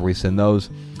emails whenever we send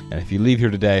those. And if you leave here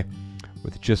today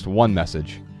with just one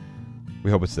message,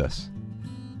 we hope it's this: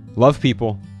 love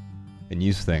people and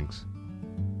use things,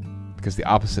 because the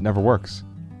opposite never works.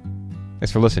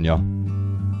 Thanks for listening, y'all.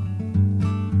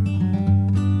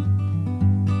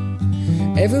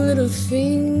 Every little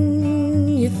thing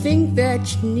you think that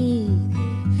you need.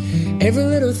 Every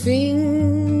little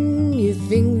thing you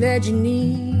think that you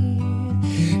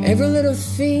need. Every little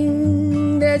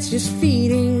thing that's just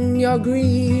feeding your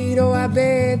greed. Oh, I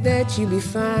bet that you'd be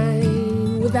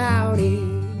fine without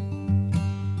it.